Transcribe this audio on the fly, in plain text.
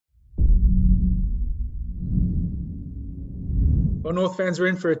Well, North fans, we're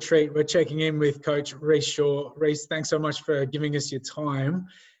in for a treat. We're checking in with Coach Rhyce Shaw. Rhyce, thanks so much for giving us your time.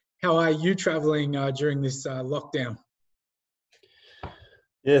 How are you travelling during this lockdown?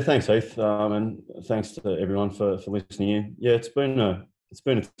 Yeah, thanks, Heath, and thanks to everyone for listening in. Yeah, it's been a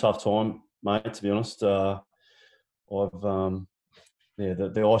tough time, mate. To be honest, I've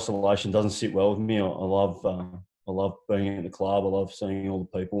the isolation doesn't sit well with me. I love being at the club. I love seeing all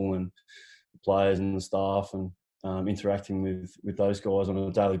the people and the players and the staff and interacting with those guys on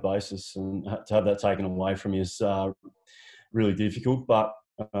a daily basis. And to have that taken away from you is really difficult. But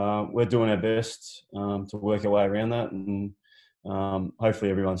we're doing our best to work our way around that, and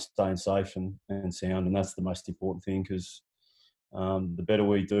hopefully everyone's staying safe and sound. And that's the most important thing, because the better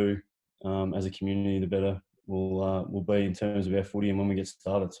we do as a community, the better we'll be in terms of our footy and when we get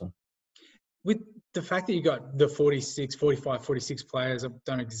started. So, With the fact that you got the 45, 46 players, I've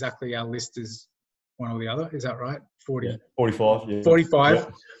done exactly our list as one or the other. Is that right? 40. Yeah, 45. Yeah. 45.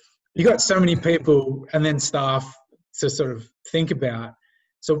 Yep. You got so many people and then staff to sort of think about.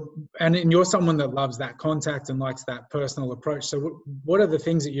 So, and you're someone that loves that contact and likes that personal approach. So what are the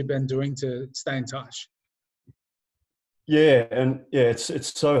things that you've been doing to stay in touch? Yeah,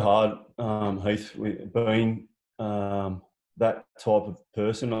 it's so hard, Heath, being that type of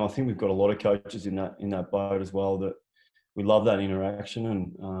person. I think we've got a lot of coaches in that boat as well, that we love that interaction,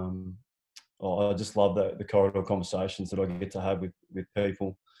 and I just love the corridor conversations that I get to have with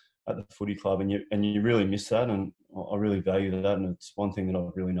people at the footy club, and you really miss that, and I really value that, and it's one thing that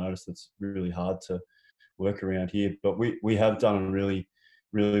I've really noticed that's really hard to work around here. But we have done really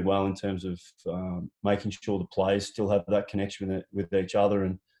well in terms of making sure the players still have that connection with each other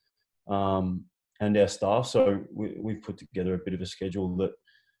and our staff. So we've put together a bit of a schedule that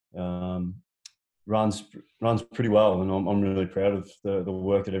runs pretty well, and I'm really proud of the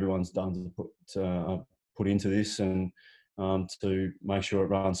work that everyone's done to put into this, and to make sure it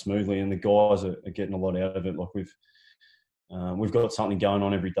runs smoothly. And the guys are getting a lot out of it. Like we've got something going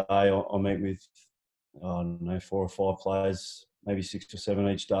on every day. I meet with, I don't know, 4 or 5 players, maybe 6 or 7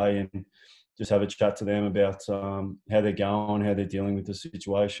 each day, and just have a chat to them about how they're going, how they're dealing with the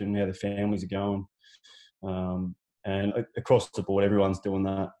situation, how their families are going. And across the board, everyone's doing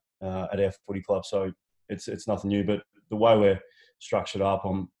that at our footy club. So it's nothing new, but the way we're structured up,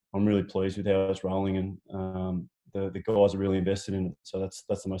 I'm really pleased with how it's rolling, and the guys are really invested in it. So that's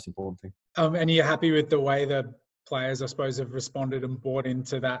the most important thing. And you're happy with the way the players, I suppose, have responded and bought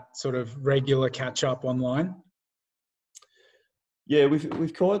into that sort of regular catch up online? Yeah,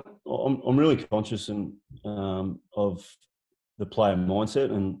 we've quite. I'm really conscious of the player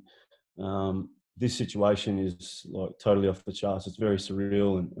mindset, and this situation is like totally off the charts. It's very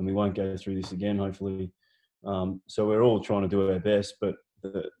surreal, and we won't go through this again, hopefully. So we're all trying to do our best, but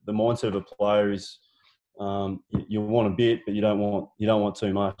the mindset of a player is you want a bit, but you don't want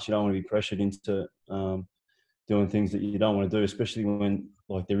too much. You don't want to be pressured into doing things that you don't want to do, especially when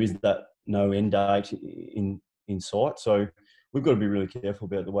like there is that no end date in sight. So we've got to be really careful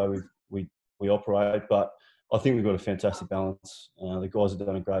about the way we operate. But I think we've got a fantastic balance. The guys have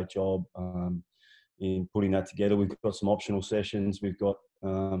done a great job in putting that together. We've got some optional sessions. We've got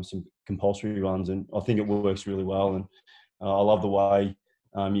some compulsory ones, and I think it works really well. And I love the way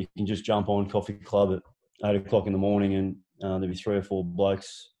you can just jump on Coffee Club at 8 o'clock in the morning, and there'll be 3 or 4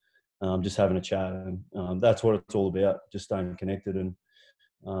 blokes just having a chat. And that's what it's all about, just staying connected and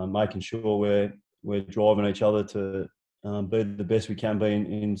making sure we're driving each other to be the best we can be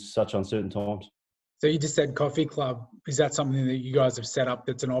in such uncertain times. So you just said Coffee Club. Is that something that you guys have set up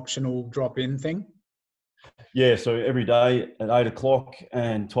that's an optional drop-in thing? Yeah, so every day at 8 o'clock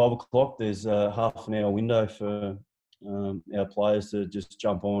and 12 o'clock, there's a half an hour window for our players to just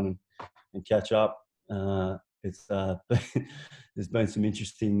jump on and catch up. There's been some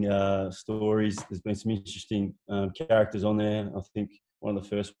interesting stories. There's been some interesting characters on there. I think one of the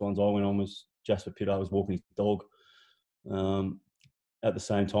first ones I went on was Jasper Pitt. I was walking his dog. At the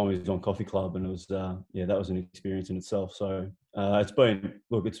same time, he was on Coffee Club, and it was that was an experience in itself. So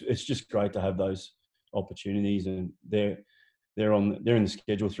it's just great to have those opportunities, and they're in the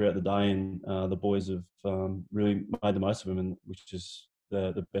schedule throughout the day, and the boys have really made the most of them, and which is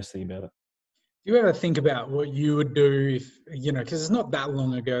the best thing about it. Do you ever think about what you would do if, because it's not that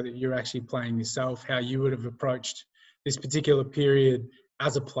long ago that you're actually playing yourself, how you would have approached this particular period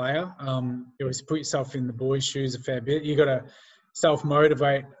as a player? It was put yourself in the boys' shoes a fair bit. You got to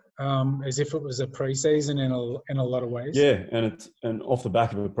self-motivate as if it was a pre-season in a lot of ways. Yeah, and off the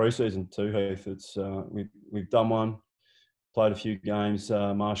back of a pre-season too, Heath. It's we've done one, played a few games,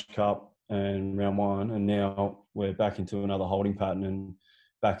 Marsh Cup and round 1, and now we're back into another holding pattern and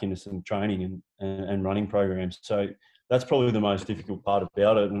back into some training and running programs. So that's probably the most difficult part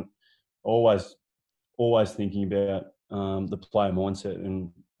about it. And always thinking about the player mindset and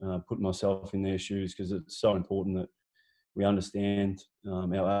putting myself in their shoes, because it's so important that we understand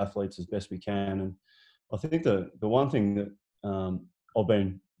our athletes as best we can. And I think the one thing that I've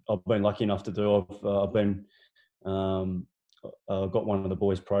been lucky enough to do, I've been got one of the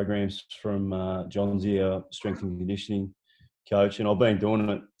boys' programs from John's our strength and conditioning coach, and I've been doing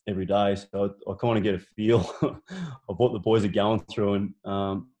it every day. So I kind of get a feel of what the boys are going through.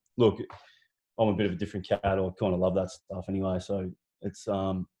 And look, I'm a bit of a different cat. I kind of love that stuff anyway. So it's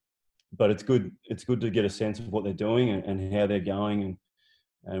but it's good. It's good to get a sense of what they're doing and how they're going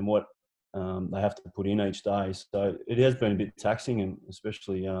and what they have to put in each day. So it has been a bit taxing, and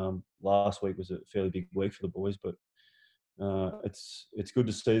especially last week was a fairly big week for the boys. But it's good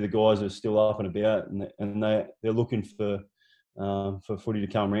to see the guys are still up and about, and they're looking for footy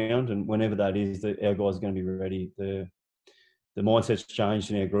to come around, and whenever that is, our guys are going to be ready. The mindset's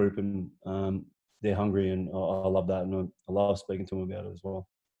changed in our group, and they're hungry, and I love that, and I love speaking to them about it as well.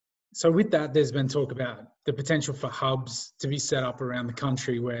 So with that, there's been talk about the potential for hubs to be set up around the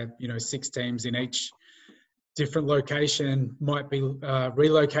country where, 6 teams in each different location might be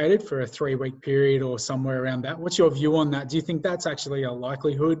relocated for a 3-week period or somewhere around that. What's your view on that? Do you think that's actually a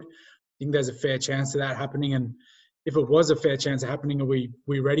likelihood? Do you think there's a fair chance of that happening? And if it was a fair chance of happening, are we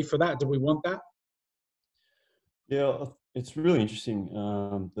ready for that? Do we want that? Yeah, it's really interesting,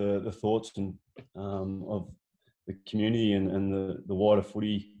 the thoughts and of the community and the wider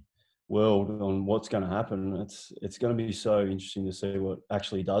footy world on what's going to happen. It's going to be so interesting to see what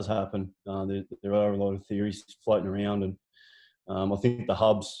actually does happen. There are a lot of theories floating around, and I think the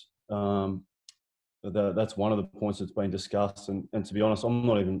hubs, that's one of the points that's been discussed. And to be honest, I'm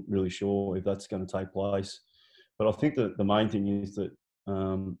not even really sure if that's going to take place. But I think that the main thing is that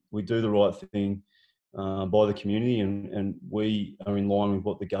we do the right thing by the community, and we are in line with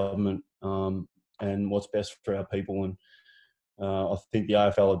what the government and what's best for our people. And I think the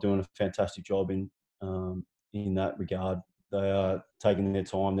AFL are doing a fantastic job in that regard. They are taking their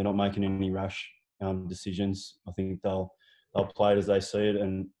time. They're not making any rash decisions. I think they'll play it as they see it,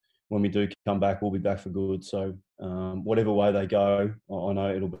 and when we do come back, we'll be back for good. So whatever way they go, I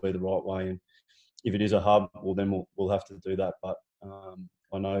know it'll be the right way. And if it is a hub, well, then we'll have to do that. But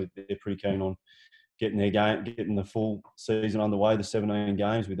I know they're pretty keen on getting the full season underway, the 17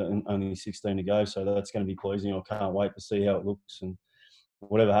 games with only 16 to go. So that's going to be pleasing. I can't wait to see how it looks, and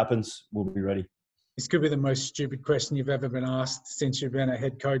whatever happens, we'll be ready. This could be the most stupid question you've ever been asked since you've been a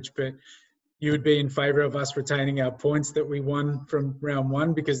head coach, but you would be in favour of us retaining our points that we won from round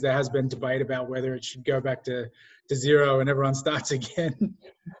 1, because there has been debate about whether it should go back to 0 and everyone starts again.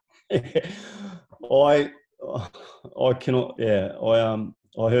 I cannot. Yeah,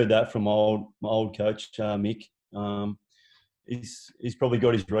 I heard that from my old coach Mick. He's probably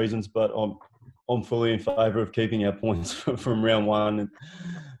got his reasons, but I'm fully in favour of keeping our points from round 1. And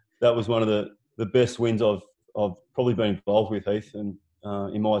that was one of the best wins I've probably been involved with, Heath. And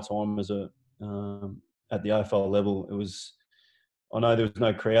in my time as at the AFL level, it was. I know there was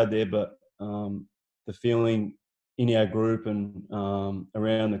no crowd there, but the feeling in our group and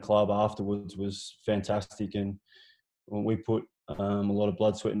around the club afterwards was fantastic. And when we put a lot of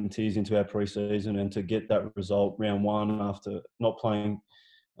blood, sweat and tears into our pre-season, and to get that result round 1 after not playing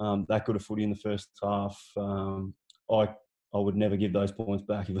that good of footy in the first half, I would never give those points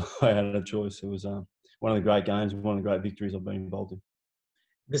back if I had a choice. It was one of the great games, one of the great victories I've been involved in.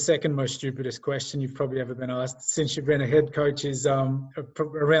 The second most stupidest question you've probably ever been asked since you've been a head coach is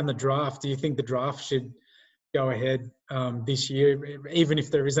around the draft. Do you think the draft should go ahead this year, even if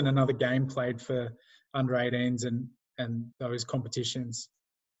there isn't another game played for under 18s and those competitions?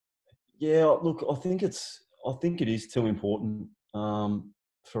 Yeah, look, I think it is too important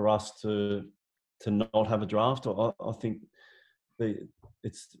for us to not have a draft. I think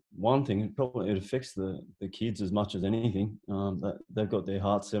it's one thing. It affects the kids as much as anything. That they've got their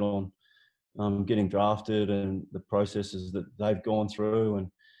heart set on getting drafted and the processes that they've gone through.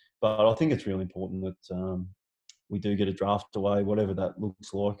 But I think it's really important that we do get a draft away, whatever that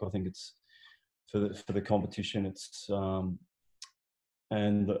looks like. I think it's for the competition. It's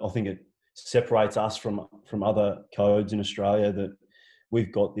and I think it separates us from other codes in Australia, that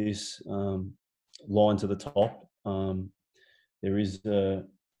we've got this line to the top. There is there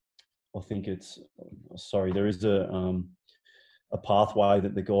is a pathway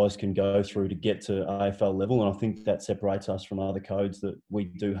that the guys can go through to get to AFL level, and I think that separates us from other codes, that we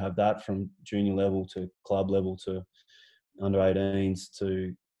do have that from junior level to club level to under 18s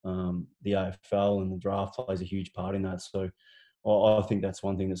to the AFL, and the draft plays a huge part in that. So I think that's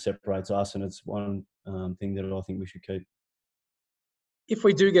one thing that separates us, and it's one thing that I think we should keep. If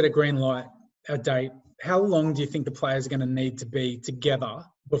we do get a green light, a date, how long do you think the players are going to need to be together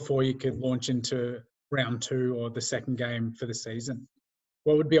before you could launch into round 2 or the second game for the season?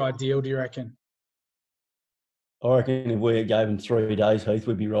 What would be ideal, do you reckon? I reckon if we gave them 3 days, Heath,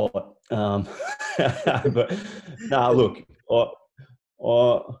 we'd be right. But no, look,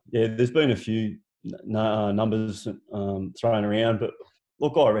 yeah, there's been a few numbers thrown around, but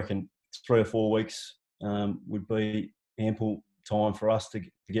look, I reckon 3 or 4 weeks would be ample time for us to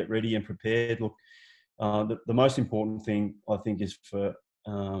get ready and prepared. Look, the most important thing I think is for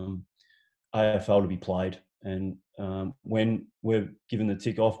AFL to be played, and when we're given the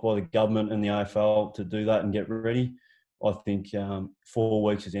tick off by the government and the AFL to do that and get ready, I think 4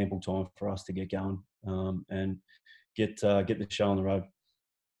 weeks is ample time for us to get going and get the show on the road.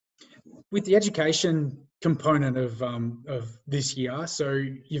 With the education component of this year, so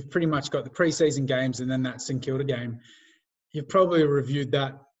you've pretty much got the pre-season games and then that St Kilda game. You've probably reviewed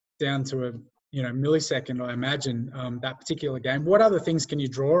that down to a millisecond, I imagine, that particular game. What other things can you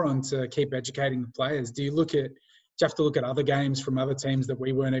draw on to keep educating the players? Do you have to look at other games from other teams that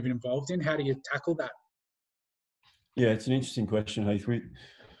we weren't even involved in? How do you tackle that? Yeah, it's an interesting question, Heath.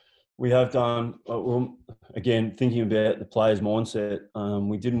 We have done, well, again, thinking about the player's mindset,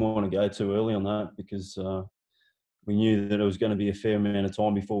 we didn't want to go too early on that because we knew that it was going to be a fair amount of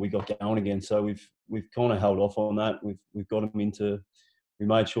time before we got going again. So we've kind of held off on that. We've got them into, we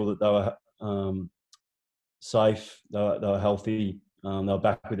made sure that they were safe, they were healthy, they were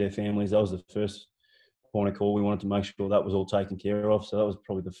back with their families. That was the first point of call. We wanted to make sure that was all taken care of. So that was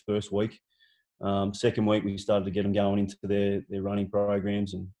probably the first week. Second week, we started to get them going into their running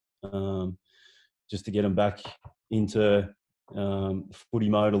programs and just to get them back into footy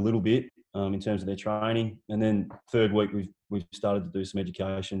mode a little bit in terms of their training. And then third week, we've started to do some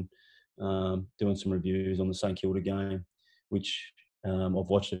education, doing some reviews on the St Kilda game, which I've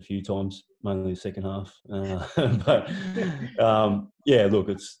watched a few times, mainly the second half. But yeah, look,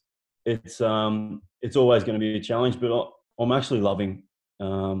 it's always going to be a challenge, but I'm actually loving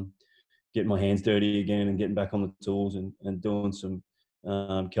getting my hands dirty again and getting back on the tools and doing some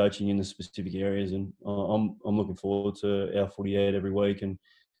coaching in the specific areas. And I'm looking forward to our footy ad every week, and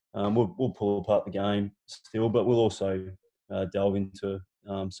we'll pull apart the game still, but we'll also delve into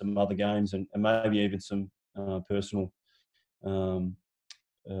some other games and maybe even some personal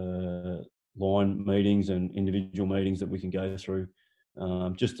line meetings and individual meetings that we can go through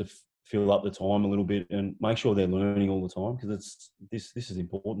just to fill up the time a little bit and make sure they're learning all the time, because this is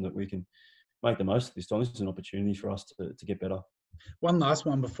important that we can make the most of this time. This is an opportunity for us to get better. One last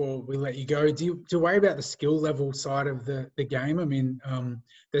one before we let you go. Do you worry about the skill level side of the game? I mean,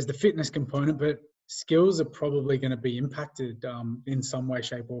 there's the fitness component, but skills are probably going to be impacted in some way,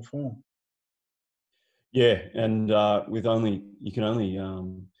 shape or form. Yeah, and you can only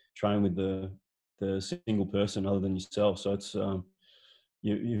train with the single person other than yourself. So it's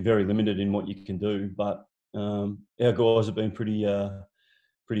you're very limited in what you can do. But our guys have been pretty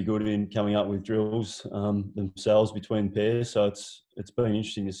good in coming up with drills themselves between pairs. So it's been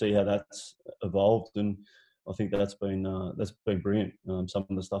interesting to see how that's evolved, and I think that's been brilliant. Some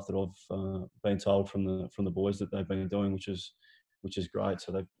of the stuff that I've been told from the boys that they've been doing, which is great.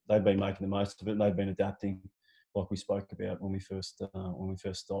 So they've been making the most of it, and they've been adapting, like we spoke about when we first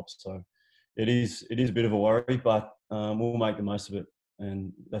stopped. So it is a bit of a worry, but we'll make the most of it,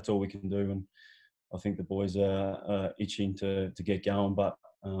 and that's all we can do. And I think the boys are itching to get going, but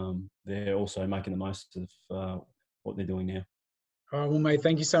they're also making the most of what they're doing now. All right, well, mate,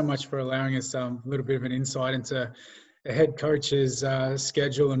 thank you so much for allowing us a little bit of an insight into a head coach's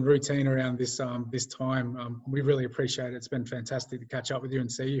schedule and routine around this time. We really appreciate it. It's been fantastic to catch up with you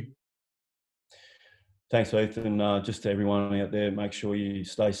and see you. Thanks, Heath, and just to everyone out there, make sure you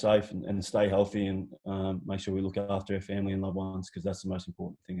stay safe and stay healthy, and make sure we look after our family and loved ones, because that's the most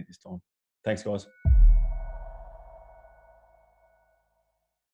important thing at this time. Thanks, guys.